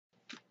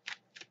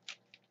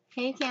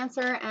Hey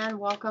Cancer, and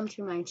welcome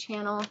to my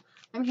channel.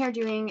 I'm here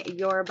doing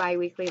your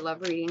bi-weekly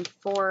love reading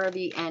for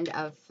the end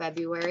of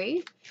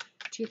February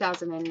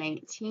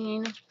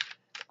 2019.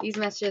 These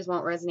messages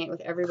won't resonate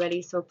with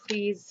everybody, so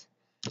please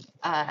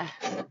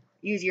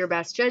use your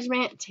best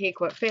judgment.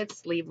 Take what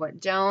fits, leave what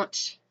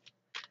don't,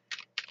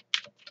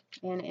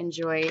 and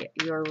enjoy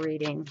your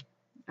reading.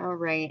 All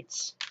right.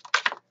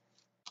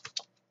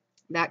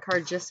 That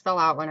card just fell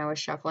out when I was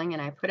shuffling,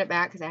 and I put it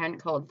back because I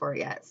hadn't called for it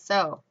yet.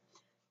 So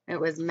it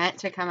was meant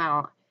to come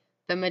out.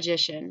 The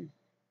Magician.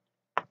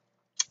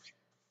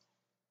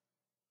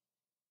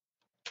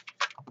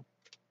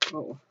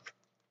 Oh.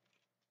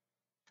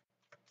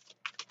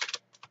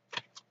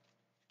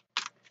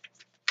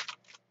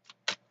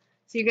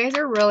 So you guys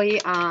are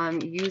really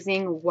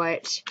using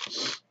what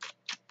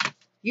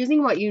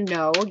you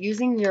know,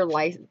 using your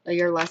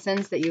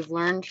lessons that you've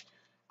learned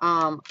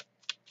along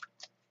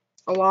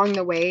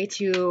the way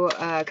to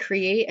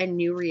create a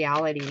new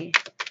reality.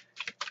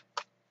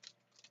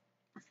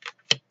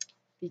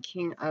 The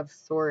King of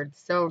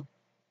Swords. So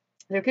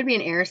there could be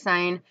an air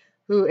sign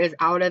who is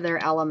out of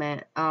their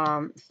element,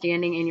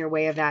 standing in your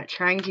way of that,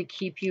 trying to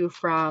keep you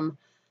from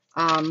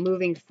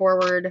moving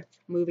forward,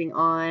 moving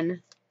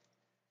on.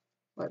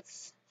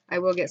 I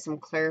will get some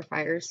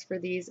clarifiers for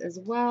these as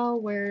well.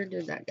 Where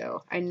did that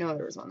go? I know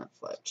there was one that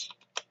flipped.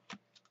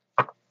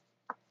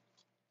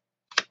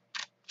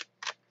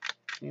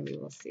 Maybe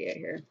we'll see it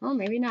here. Oh,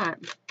 maybe not.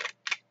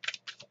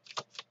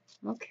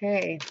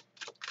 Okay.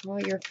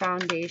 Well, your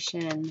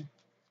foundation.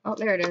 Oh,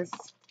 there it is.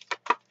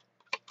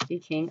 The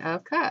King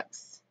of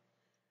Cups.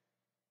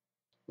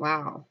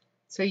 Wow.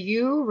 So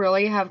you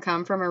really have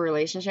come from a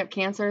relationship,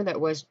 Cancer,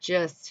 that was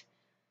just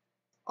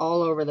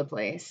all over the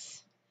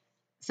place.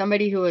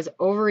 Somebody who was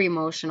over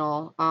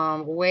emotional,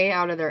 way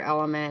out of their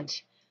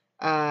element,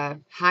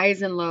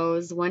 highs and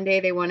lows. One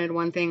day they wanted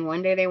one thing,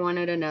 one day they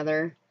wanted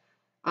another.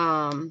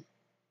 Whew.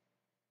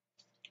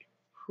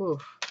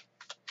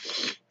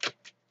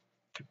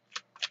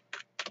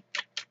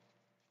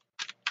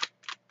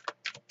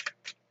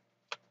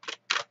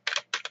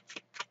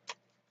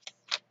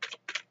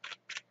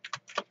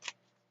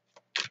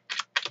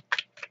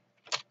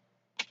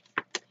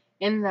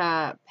 In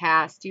the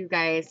past, you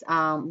guys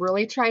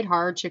really tried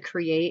hard to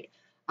create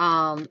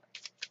a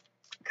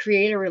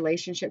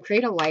relationship,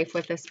 create a life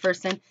with this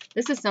person.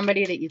 This is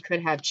somebody that you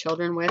could have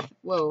children with,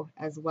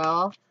 as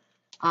well.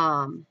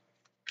 Let's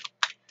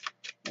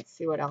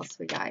see what else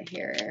we got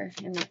here.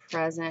 In the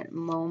present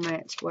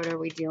moment, what are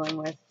we dealing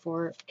with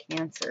for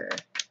Cancer?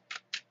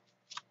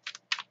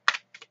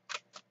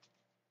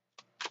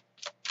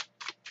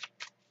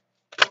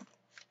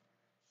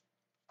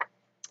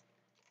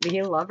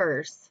 The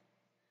Lovers.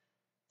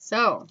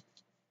 So,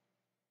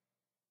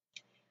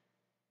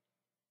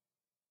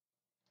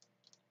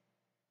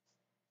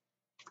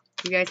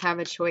 you guys have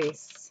a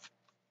choice.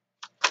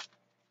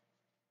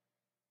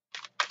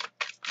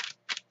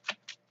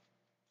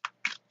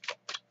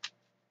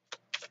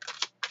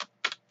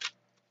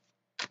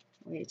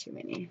 Way too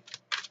many.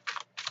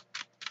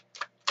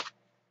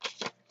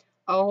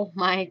 Oh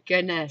my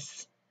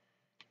goodness.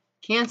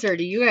 Cancer,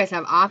 do you guys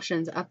have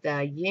options up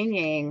the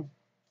yin-yang?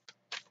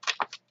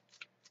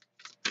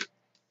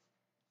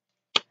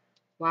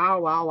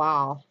 Wow, wow,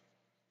 wow.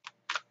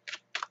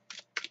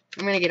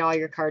 I'm going to get all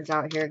your cards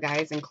out here,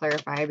 guys, and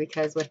clarify,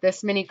 because with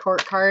this many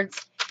court cards,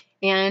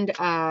 and,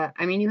 I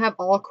mean, you have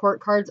all court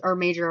cards are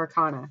major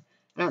arcana.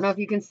 I don't know if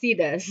you can see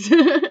this,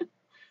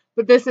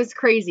 but this is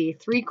crazy.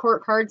 3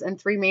 court cards and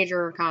 3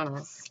 major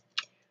arcanas.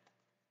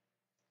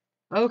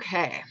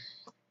 Okay.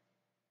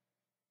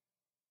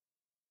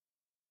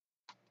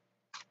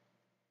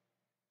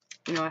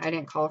 You know what? I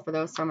didn't call for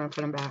those, so I'm going to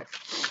put them back.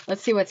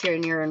 Let's see what's here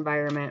in your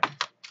environment.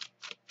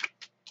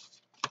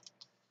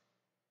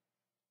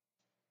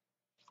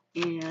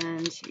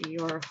 And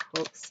your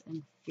hopes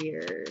and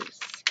fears.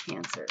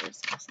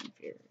 Cancer's hopes and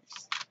fears.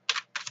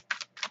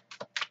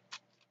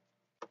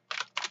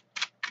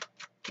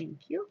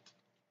 Thank you.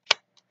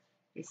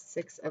 The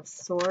 6 of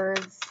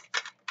Swords.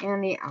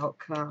 And the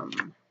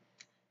outcome.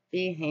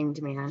 The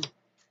Hanged Man.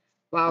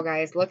 Wow,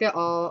 guys. Look at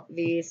all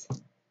these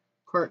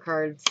court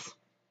cards.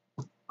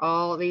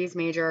 All these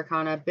major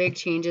arcana. Big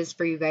changes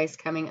for you guys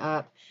coming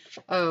up.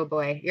 Oh,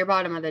 boy. Your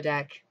bottom of the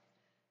deck.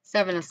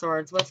 7 of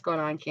Swords. What's going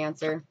on,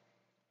 Cancer?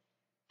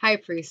 High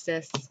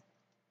Priestess,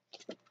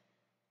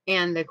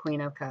 and the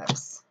Queen of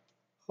Cups.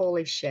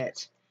 Holy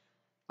shit.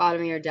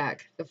 Bottom of your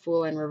deck, the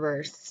Fool in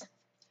reverse.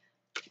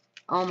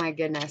 Oh my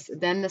goodness.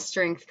 Then the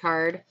Strength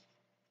card.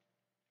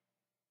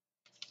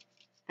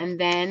 And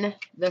then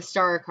the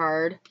Star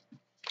card.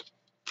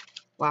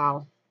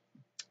 Wow.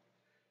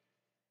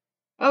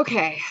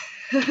 Okay.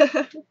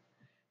 I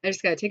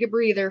just got to take a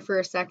breather for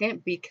a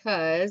second,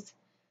 because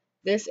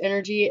this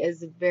energy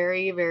is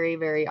very, very,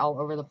 very all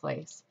over the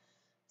place.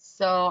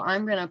 So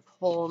I'm going to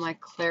pull my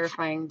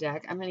clarifying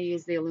deck. I'm going to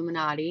use the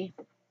Illuminati,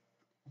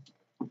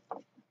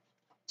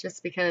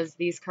 just because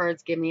these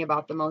cards give me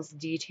about the most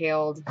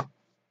detailed.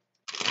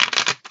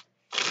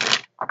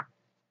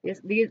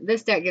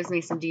 This deck gives me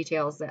some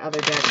details that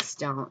other decks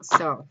don't.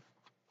 So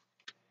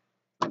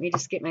Let me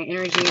just get my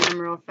energy in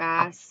real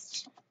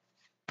fast.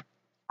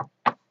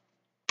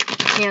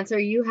 Cancer,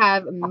 you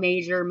have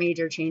major,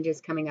 major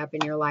changes coming up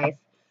in your life.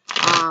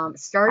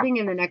 Starting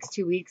in the next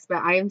 2 weeks,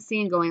 but I am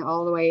seeing going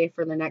all the way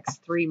for the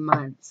next 3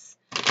 months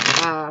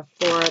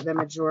for the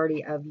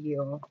majority of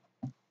you.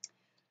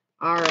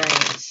 All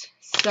right.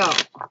 So,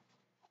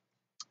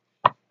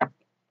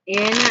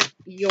 in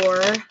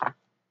your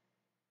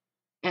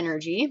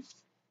energy,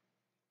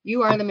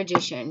 you are the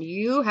magician.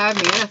 You have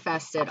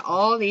manifested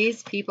all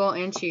these people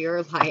into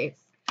your life.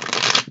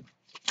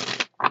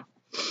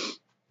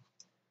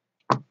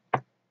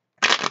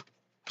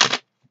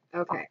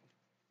 Okay.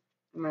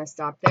 I'm going to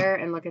stop there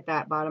and look at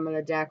that bottom of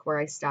the deck where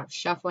I stopped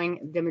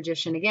shuffling the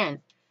magician again.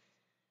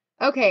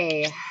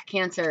 Okay,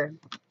 Cancer.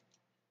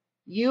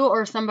 You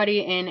or somebody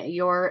in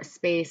your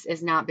space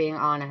is not being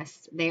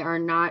honest. They are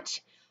not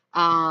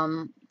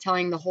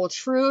telling the whole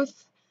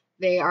truth.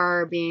 They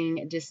are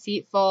being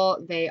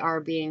deceitful. They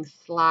are being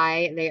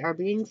sly. They are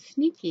being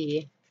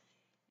sneaky.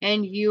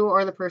 And you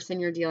or the person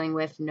you're dealing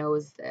with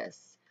knows this.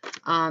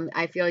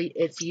 I feel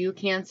it's you,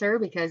 Cancer,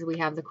 because we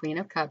have the Queen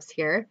of Cups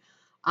here.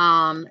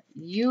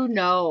 You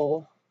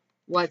know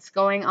what's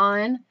going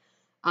on.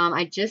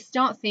 I just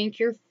don't think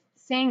you're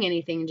saying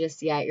anything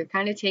just yet. You're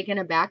kind of taking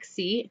a back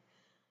seat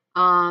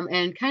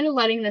and kind of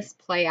letting this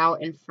play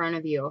out in front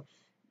of you.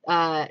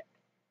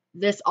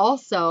 This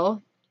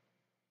also,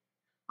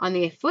 on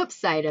the flip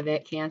side of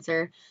it,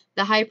 Cancer,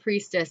 the High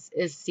Priestess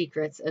is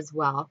secrets as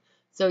well.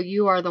 So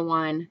you are the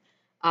one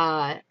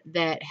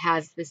that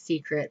has the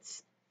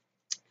secrets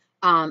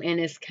and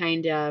is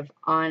kind of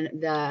on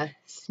the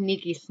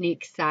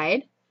sneak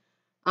side.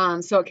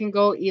 So it can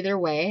go either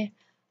way.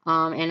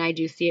 And I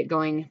do see it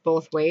going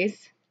both ways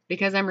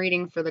because I'm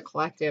reading for the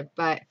collective.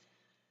 But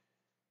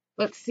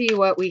let's see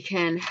what we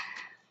can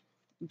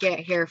get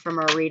here from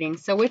our reading.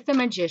 So with the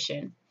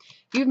Magician,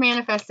 you've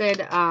manifested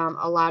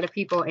a lot of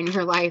people in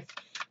your life,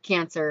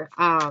 Cancer.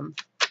 And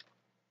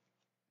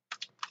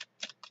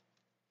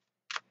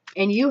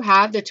you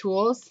have the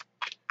tools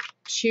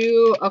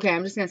to, okay,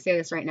 I'm just going to say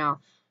this right now.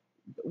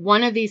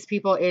 One of these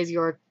people is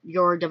your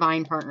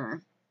divine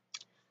partner.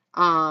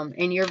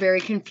 And you're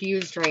very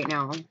confused right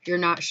now. You're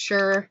not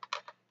sure.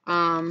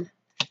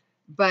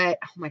 But,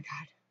 oh my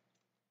God.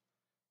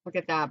 Look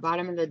at that.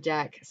 Bottom of the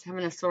deck.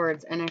 7 of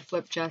Swords. And I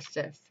flip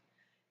Justice.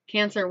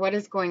 Cancer, what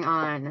is going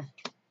on?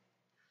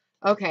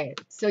 Okay.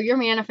 So you're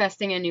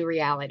manifesting a new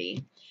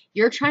reality.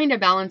 You're trying to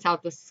balance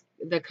out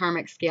the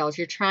karmic scales.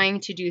 You're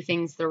trying to do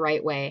things the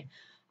right way.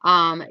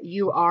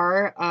 You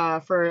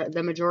are, for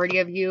the majority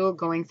of you,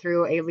 going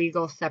through a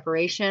legal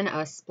separation,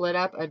 a split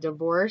up, a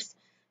divorce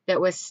that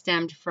was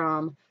stemmed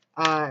from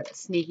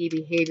sneaky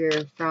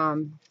behavior,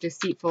 from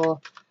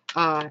deceitful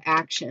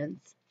actions.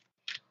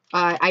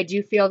 I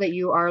do feel that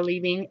you are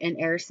leaving an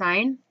air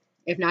sign.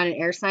 If not an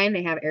air sign,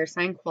 they have air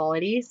sign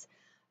qualities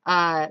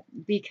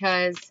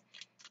because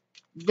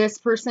this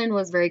person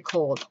was very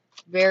cold.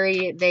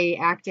 They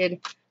acted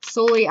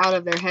solely out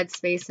of their head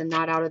space and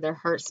not out of their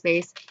heart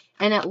space.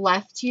 And it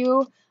left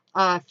you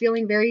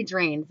feeling very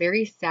drained,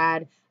 very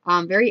sad,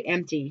 very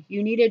empty.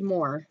 You needed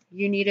more.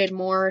 You needed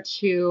more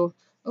to...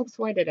 Oops,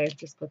 why did I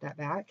just put that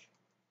back?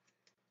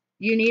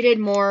 You needed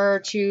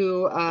more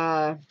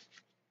to...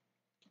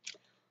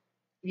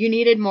 you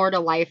needed more to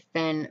life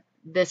than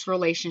this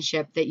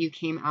relationship that you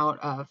came out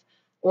of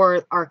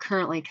or are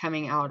currently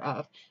coming out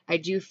of. I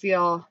do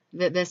feel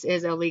that this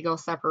is a legal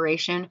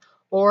separation,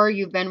 or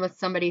you've been with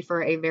somebody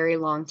for a very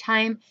long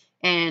time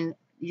and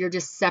you're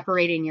just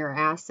separating your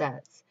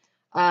assets.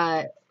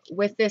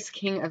 With this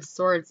King of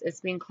Swords,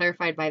 it's being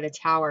clarified by the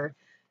Tower.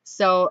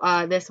 So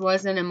this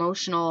was an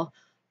emotional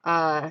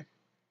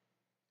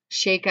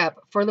shakeup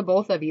for the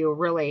both of you,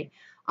 really.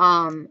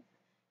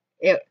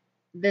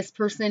 This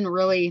person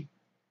really,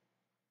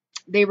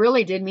 they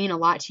really did mean a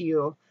lot to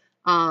you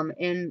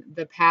in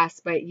the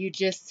past, but you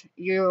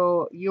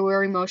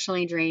were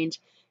emotionally drained.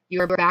 You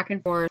were back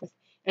and forth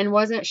and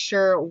wasn't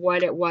sure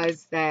what it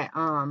was that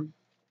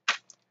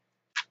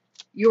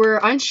you were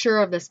unsure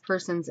of this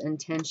person's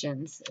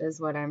intentions, is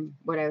what I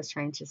was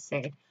trying to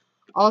say.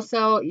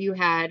 Also, you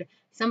had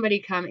somebody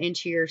come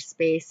into your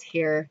space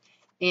here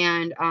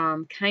and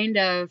kind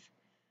of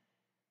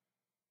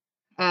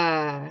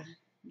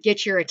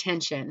get your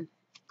attention,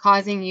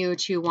 causing you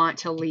to want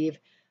to leave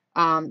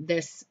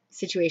this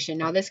situation.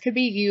 Now, this could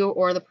be you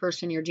or the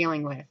person you're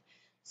dealing with.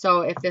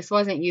 So if this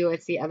wasn't you,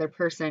 it's the other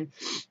person.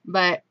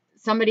 But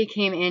somebody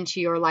came into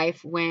your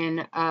life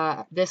when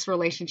this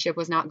relationship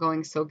was not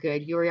going so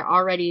good. You were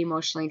already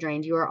emotionally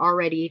drained. You were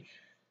already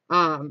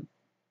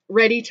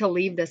ready to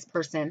leave this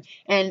person.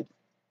 And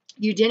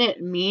you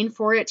didn't mean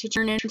for it to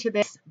turn into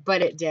this,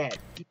 but it did.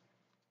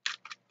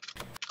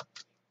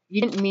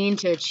 You didn't mean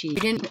to cheat. You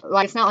didn't,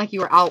 like, it's not like you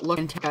were out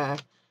looking to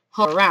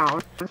hunt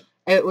around.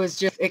 It was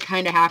just, it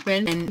kind of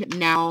happened, and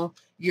now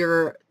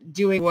you're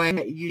doing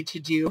what you need to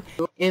do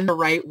in the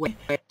right way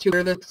to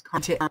clear this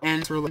content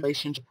and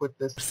relationship with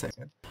this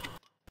person.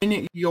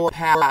 In your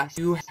past,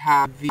 you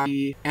have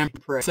the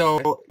Empress.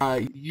 So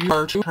you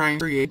are trying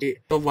to create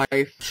the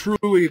life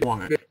truly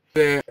want.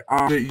 that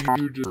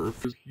you deserve.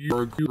 Because you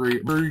are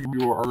great,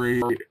 you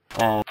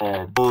are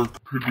a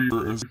birth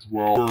producer as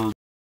well.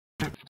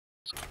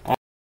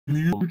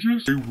 You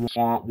just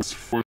want what's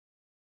for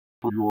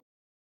your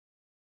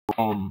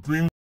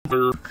dream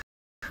there.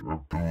 You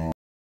want to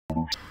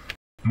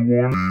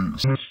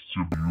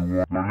you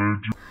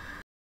want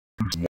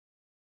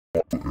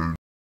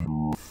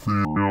your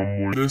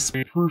family. This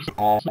person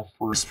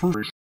offers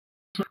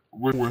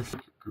with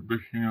the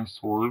King of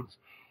Swords.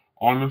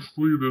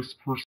 Honestly, this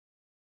person,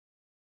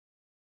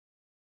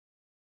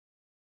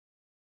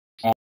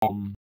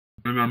 and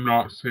I'm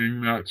not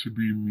saying that to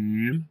be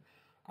mean,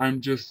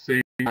 I'm just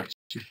saying that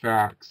to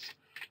facts.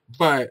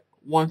 But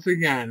once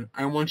again,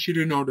 I want you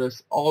to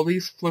notice all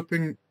these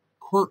flipping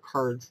court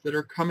cards that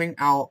are coming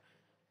out.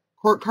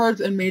 Court cards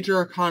and major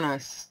arcana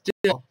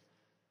still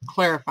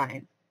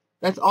clarifying.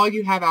 That's all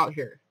you have out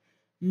here.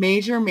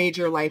 Major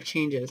life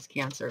changes,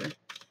 Cancer.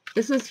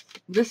 This is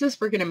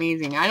freaking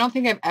amazing. I don't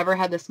think I've ever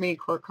had this many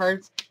court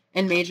cards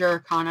and major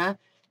arcana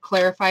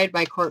clarified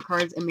by court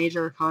cards and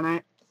major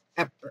arcana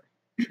ever.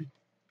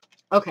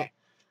 Okay,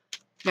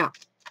 now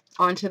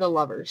on to the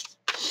Lovers.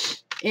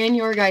 In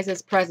your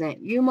guys' present,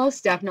 you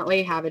most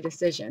definitely have a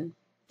decision.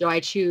 Do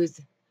I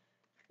choose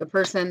the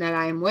person that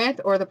I'm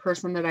with or the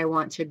person that I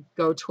want to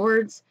go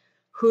towards?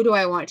 Who do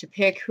I want to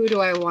pick? Who do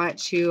I want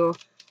to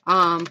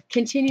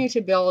continue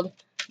to build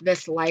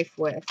this life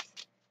with?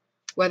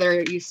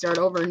 Whether you start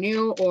over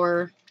new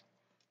or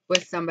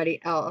with somebody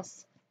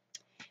else.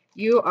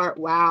 You are,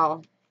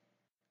 wow.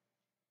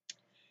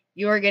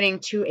 You are getting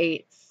 2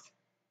 8s.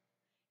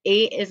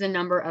 8 is a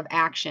number of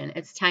action.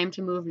 It's time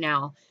to move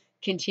now.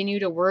 Continue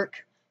to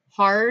work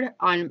hard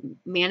on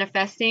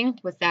manifesting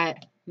with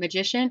that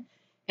Magician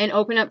and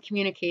open up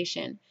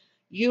communication.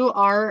 You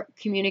are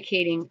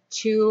communicating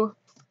to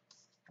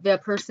the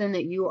person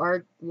that you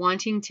are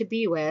wanting to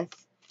be with.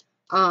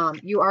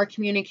 You are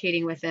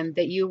communicating with them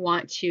that you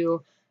want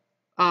to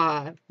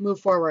move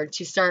forward,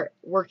 to start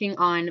working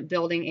on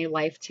building a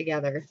life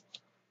together.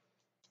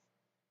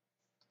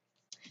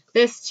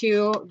 This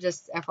too,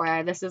 just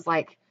FYI, this is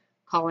like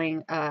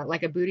calling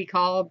like a booty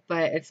call,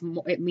 but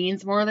it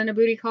means more than a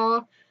booty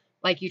call.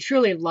 Like you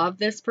truly love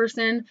this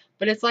person,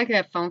 but it's like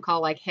a phone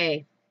call like,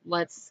 hey,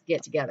 let's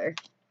get together.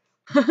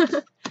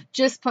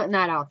 Just putting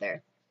that out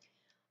there.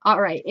 All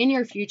right, in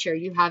your future,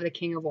 you have the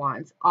King of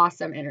Wands.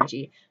 Awesome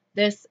energy.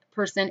 This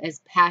person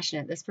is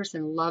passionate. This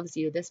person loves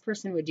you. This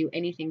person would do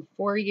anything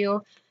for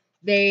you.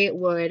 They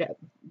would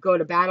go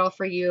to battle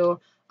for you.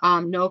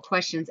 No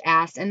questions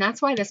asked. And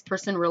that's why this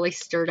person really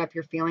stirred up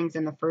your feelings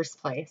in the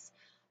first place.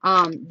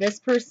 This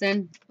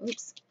person,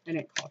 oops, I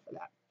didn't call for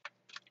that.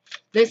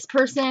 This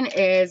person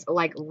is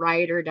like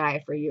ride or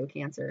die for you,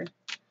 Cancer.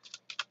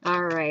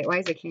 All right, why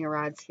is the King of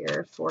Rods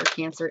here for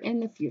Cancer in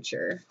the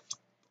future?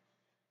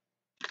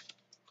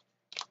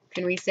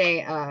 Can we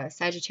say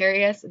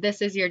Sagittarius?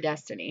 This is your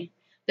destiny.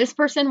 This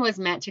person was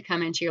meant to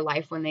come into your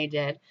life when they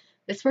did.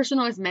 This person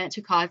was meant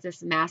to cause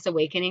this mass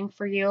awakening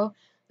for you.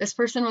 This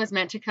person was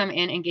meant to come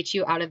in and get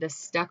you out of this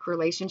stuck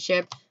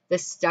relationship,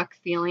 this stuck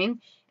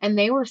feeling, and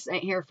they were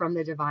sent here from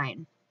the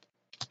divine.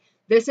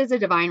 This is a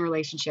divine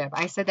relationship.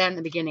 I said that in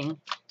the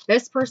beginning.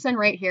 This person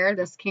right here,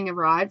 this King of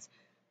Rods,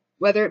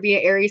 whether it be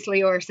an Aries,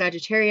 Leo, or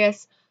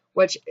Sagittarius,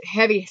 which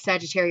heavy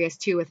Sagittarius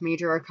too with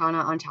major arcana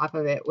on top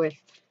of it with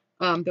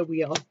the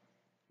wheel.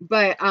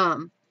 But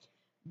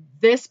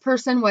this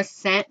person was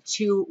sent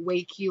to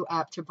wake you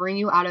up, to bring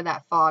you out of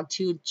that fog,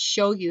 to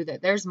show you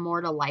that there's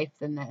more to life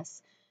than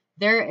this.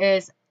 There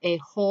is a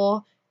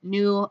whole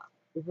new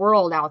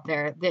world out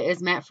there that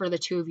is meant for the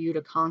two of you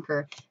to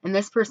conquer. And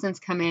this person's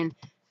come in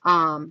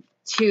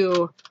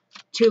to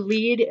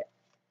lead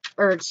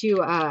or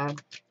to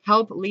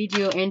help lead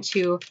you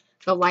into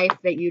the life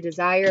that you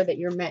desire, that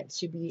you're meant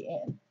to be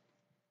in.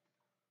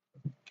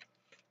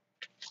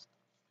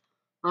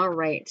 All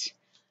right.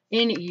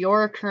 In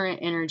your current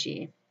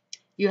energy,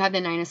 you have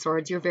the 9 of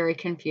Swords. You're very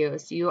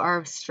confused. You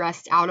are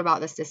stressed out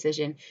about this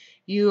decision.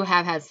 You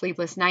have had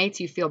sleepless nights.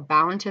 You feel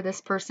bound to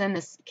this person,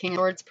 this King of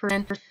Swords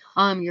person.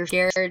 You're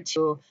scared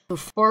to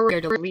move forward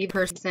or to leave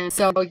person.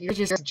 So you're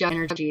just judging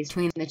energies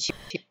between the two.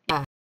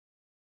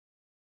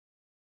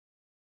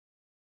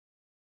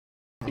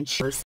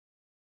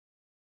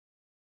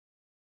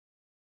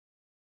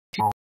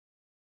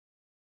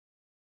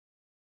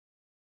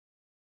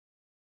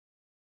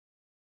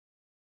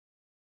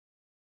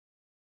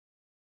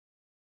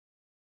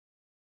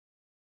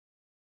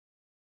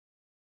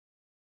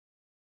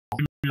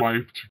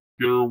 Life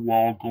together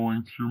while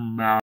going through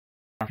massive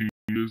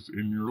changes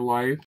in your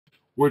life,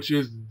 which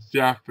is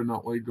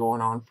definitely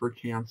going on for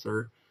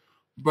Cancer.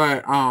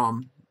 But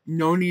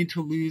no need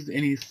to lose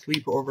any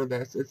sleep over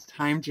this. It's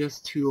time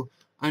just to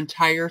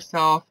untie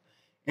yourself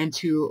and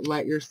to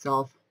let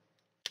yourself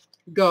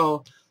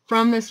go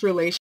from this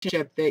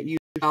relationship that you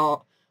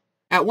felt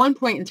at one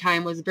point in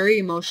time was very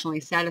emotionally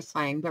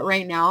satisfying. But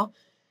right now,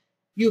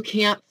 you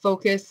can't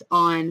focus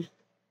on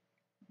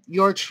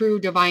your true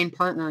divine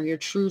partner, your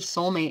true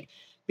soulmate,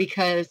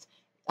 because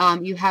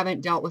you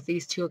haven't dealt with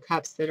these 2 of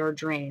Cups that are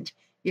drained.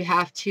 You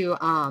have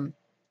to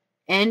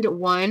end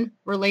one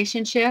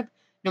relationship,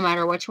 no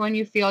matter which one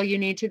you feel you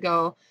need to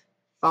go,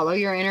 follow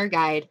your inner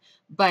guide,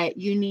 but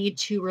you need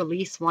to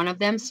release one of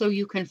them so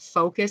you can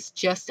focus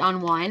just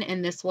on one,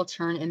 and this will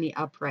turn in the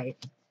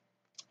upright.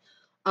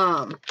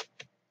 And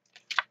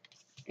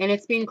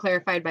it's being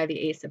clarified by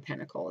the Ace of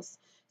Pentacles.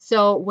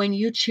 So when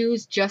you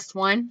choose just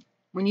one,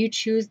 when you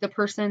choose the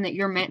person that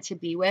you're meant to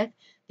be with,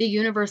 the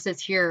universe is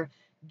here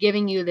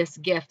giving you this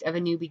gift of a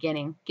new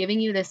beginning, giving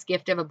you this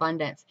gift of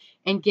abundance,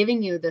 and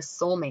giving you this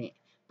soulmate.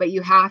 But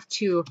you have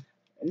to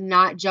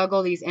not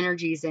juggle these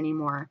energies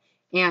anymore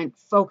and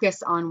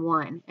focus on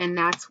one. And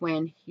that's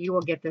when you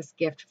will get this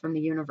gift from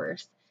the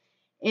universe.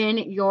 In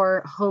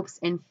your hopes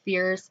and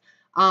fears,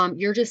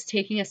 you're just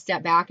taking a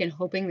step back and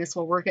hoping this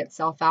will work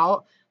itself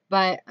out.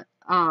 But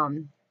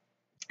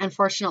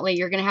unfortunately,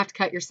 you're going to have to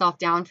cut yourself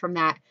down from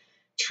that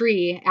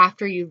tree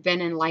after you've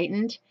been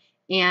enlightened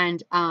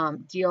and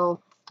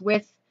deal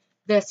with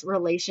this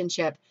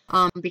relationship,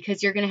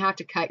 because you're going to have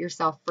to cut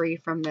yourself free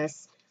from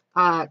this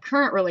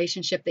current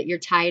relationship that you're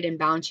tied and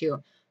bound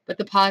to. But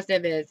the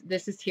positive is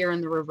this is here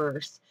in the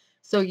reverse.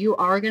 So you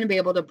are going to be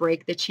able to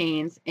break the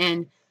chains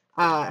and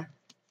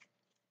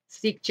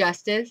seek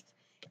justice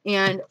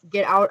and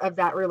get out of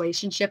that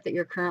relationship that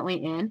you're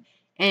currently in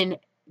and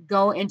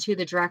go into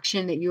the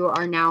direction that you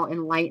are now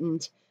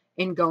enlightened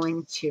in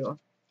going to.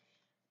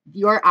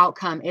 Your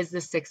outcome is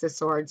the Six of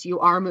Swords. You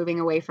are moving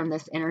away from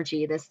this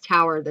energy, this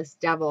tower, this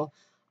devil.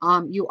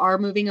 You are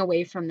moving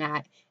away from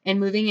that and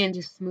moving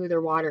into smoother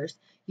waters.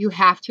 You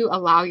have to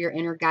allow your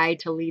inner guide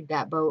to lead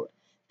that boat.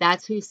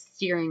 That's who's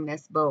steering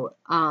this boat.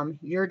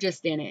 You're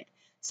just in it.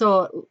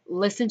 So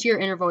listen to your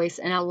inner voice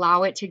and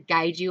allow it to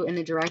guide you in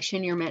the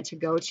direction you're meant to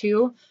go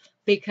to,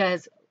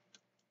 because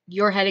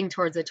you're heading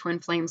towards a twin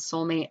flame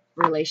soulmate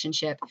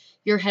relationship.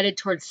 You're headed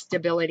towards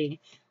stability.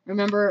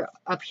 Remember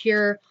up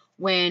here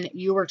when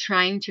you were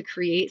trying to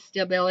create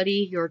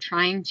stability, you're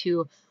trying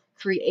to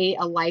create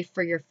a life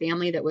for your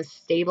family that was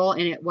stable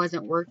and it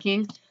wasn't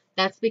working.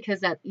 That's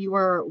because that you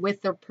were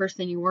with the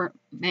person you weren't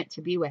meant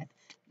to be with.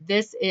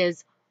 This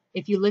is,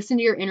 if you listen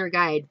to your inner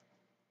guide,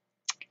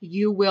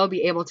 you will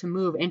be able to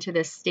move into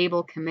this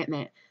stable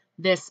commitment,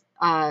 this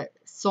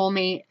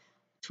soulmate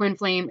twin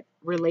flame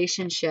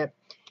relationship.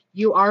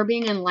 You are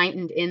being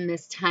enlightened in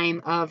this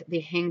time of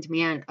the Hanged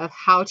Man of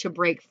how to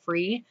break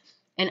free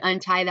and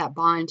untie that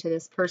bond to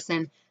this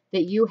person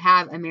that you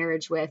have a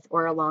marriage with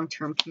or a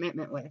long-term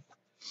commitment with.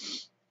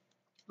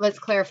 Let's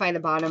clarify the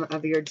bottom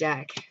of your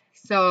deck.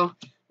 So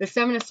the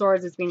Seven of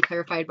Swords is being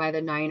clarified by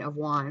the Nine of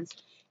Wands.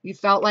 You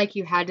felt like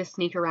you had to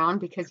sneak around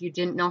because you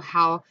didn't know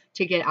how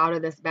to get out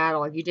of this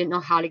battle. You didn't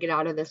know how to get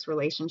out of this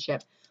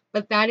relationship.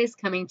 But that is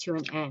coming to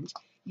an end.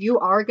 You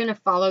are going to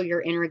follow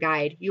your inner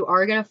guide. You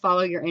are going to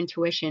follow your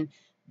intuition.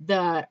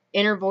 The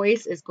inner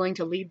voice is going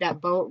to lead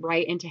that boat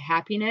right into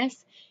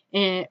happiness,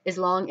 and as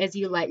long as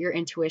you let your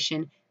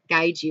intuition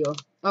guide you.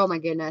 Oh my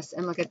goodness.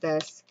 And look at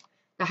this.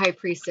 The High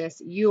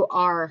Priestess. You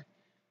are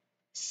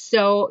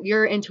so,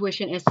 your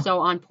intuition is so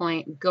on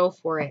point. Go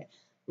for it.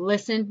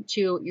 Listen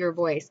to your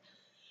voice.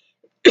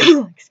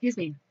 Excuse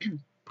me.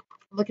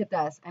 Look at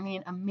this. I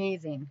mean,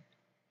 amazing.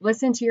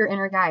 Listen to your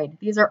inner guide.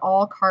 These are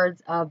all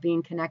cards of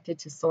being connected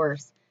to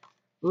source.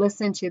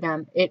 Listen to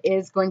them. It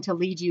is going to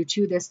lead you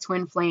to this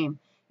twin flame.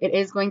 It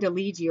is going to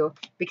lead you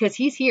because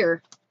he's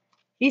here.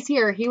 He's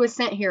here. He was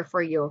sent here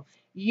for you.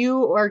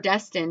 You are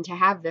destined to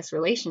have this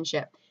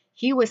relationship.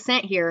 He was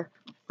sent here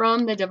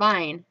from the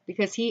divine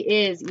because he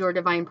is your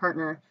divine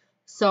partner.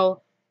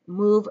 So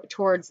move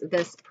towards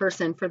this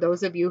person. For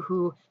those of you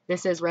who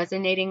this is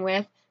resonating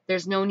with,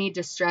 there's no need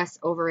to stress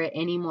over it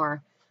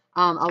anymore.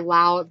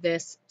 Allow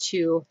this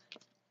to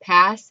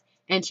pass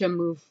and to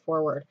move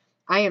forward.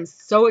 I am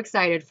so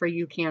excited for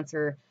you,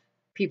 Cancer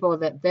people,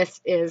 that this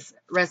is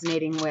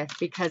resonating with,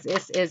 because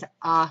this is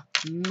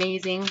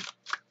amazing.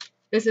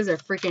 This is a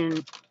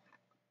freaking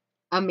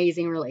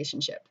amazing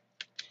relationship.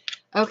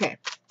 Okay.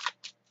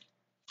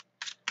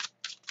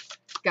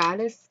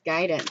 Goddess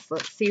guidance.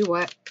 Let's see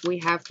what we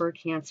have for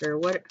Cancer.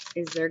 What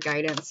is their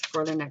guidance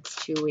for the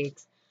next 2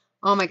 weeks?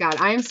 Oh my God.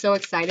 I am so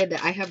excited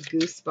that I have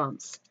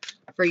goosebumps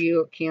for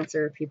you,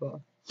 Cancer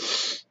people.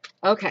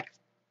 Okay.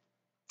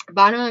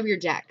 Bottom of your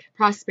deck.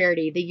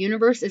 Prosperity. The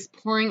universe is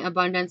pouring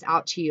abundance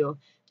out to you.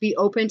 Be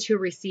open to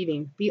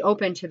receiving. Be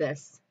open to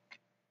this.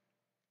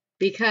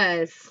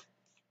 Because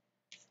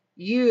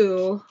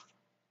you,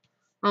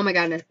 oh my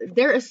goodness,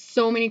 there is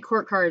so many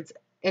court cards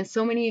and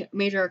so many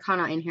major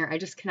arcana in here. I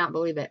just cannot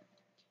believe it.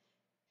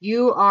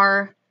 You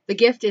are, the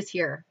gift is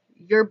here.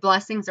 Your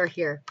blessings are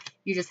here.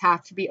 You just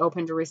have to be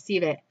open to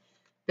receive it.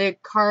 The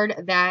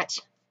card that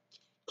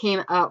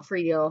came out for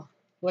you,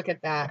 look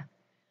at that.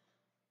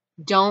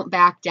 Don't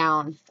back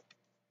down.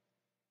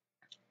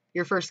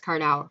 Your first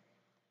card out.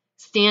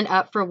 Stand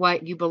up for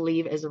what you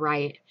believe is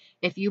right.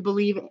 If you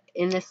believe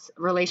in this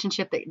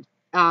relationship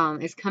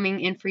that is coming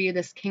in for you,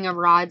 this King of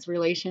Rods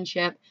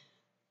relationship,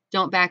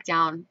 don't back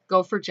down.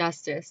 Go for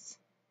justice.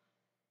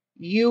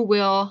 You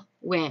will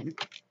win.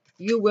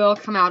 You will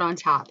come out on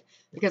top.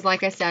 Because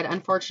like I said,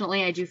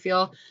 unfortunately, I do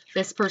feel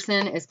this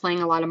person is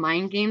playing a lot of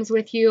mind games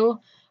with you.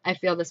 I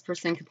feel this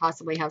person could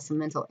possibly have some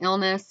mental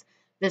illness.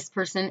 This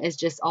person is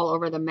just all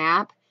over the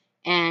map,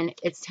 and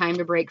it's time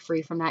to break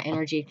free from that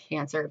energy,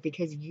 Cancer,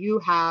 because you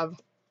have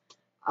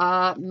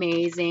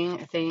amazing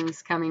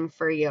things coming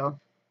for you.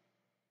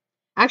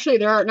 Actually,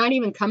 they're not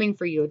even coming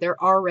for you.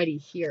 They're already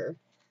here.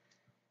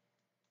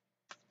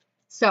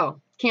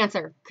 So,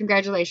 Cancer,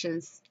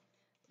 congratulations.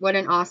 What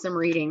an awesome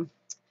reading.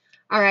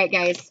 All right,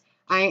 guys,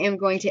 I am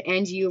going to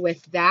end you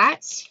with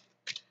that.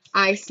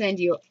 I send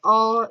you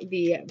all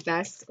the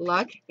best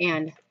luck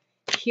and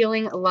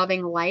healing,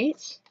 loving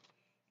light.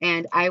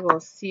 And I will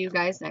see you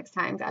guys next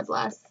time. God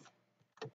bless.